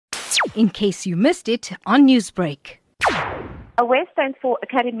in case you missed it on Newsbreak. AWARE stands for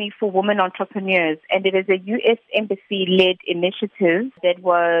Academy for Women Entrepreneurs, and it is a U.S. Embassy-led initiative that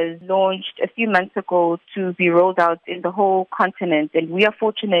was launched a few months ago to be rolled out in the whole continent. And we are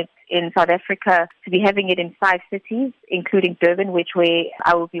fortunate in South Africa to be having it in 5 cities, including Durban, where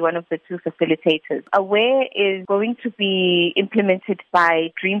I will be one of the 2 facilitators. AWARE is going to be implemented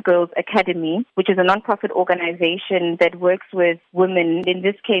by DreamGirls Academy, which is a non-profit organization that works with women. In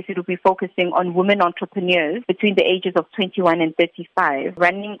this case, it will be focusing on women entrepreneurs between the ages of 21 and 35,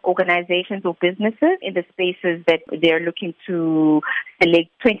 running organizations or businesses in the spaces that they're looking to select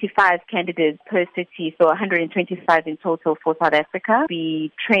 25 candidates per city, so 125 in total for South Africa,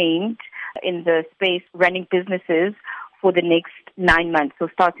 be trained in the space running businesses for the next 9 months, so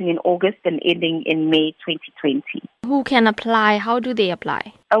starting in August and ending in May 2020. Who can apply? How do they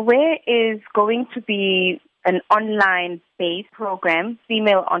apply? AWARE is going to be an online-based program,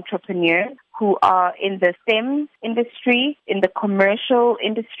 female entrepreneurs who are in the STEM industry, in the commercial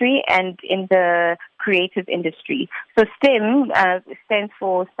industry, and in the creative industry. So STEM stands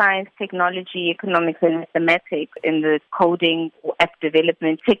for science, technology, economics, and mathematics in the coding or app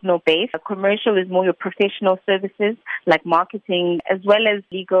development, techno-based. Commercial is more your professional services like marketing, as well as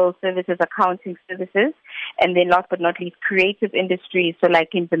legal services, accounting services. And then last but not least, creative industries, so like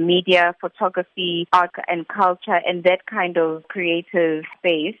in the media, photography, art and culture, and that kind of creative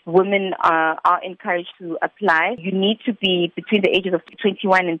space. Women are encouraged to apply. You need to be between the ages of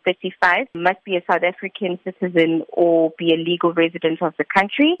 21 and 35. You must be a South African citizen or be a legal resident of the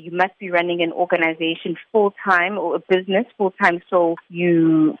country. You must be running an organization full-time or a business full-time, so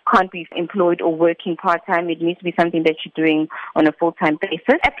you can't be employed or working part-time. It needs to be something that you're doing on a full-time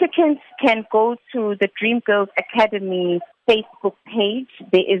basis. Applicants can go to the DreamGirls Academy Facebook page.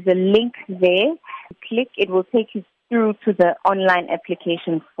 There is a link there. Click, it will take you through to the online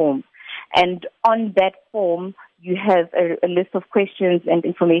application form. And on that form, you have a list of questions and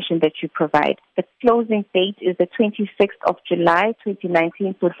information that you provide. The closing date is the 26th of July,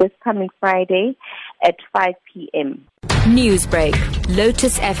 2019, so this coming Friday at 5 p.m. Newsbreak,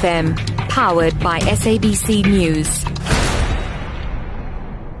 Lotus FM, powered by SABC News.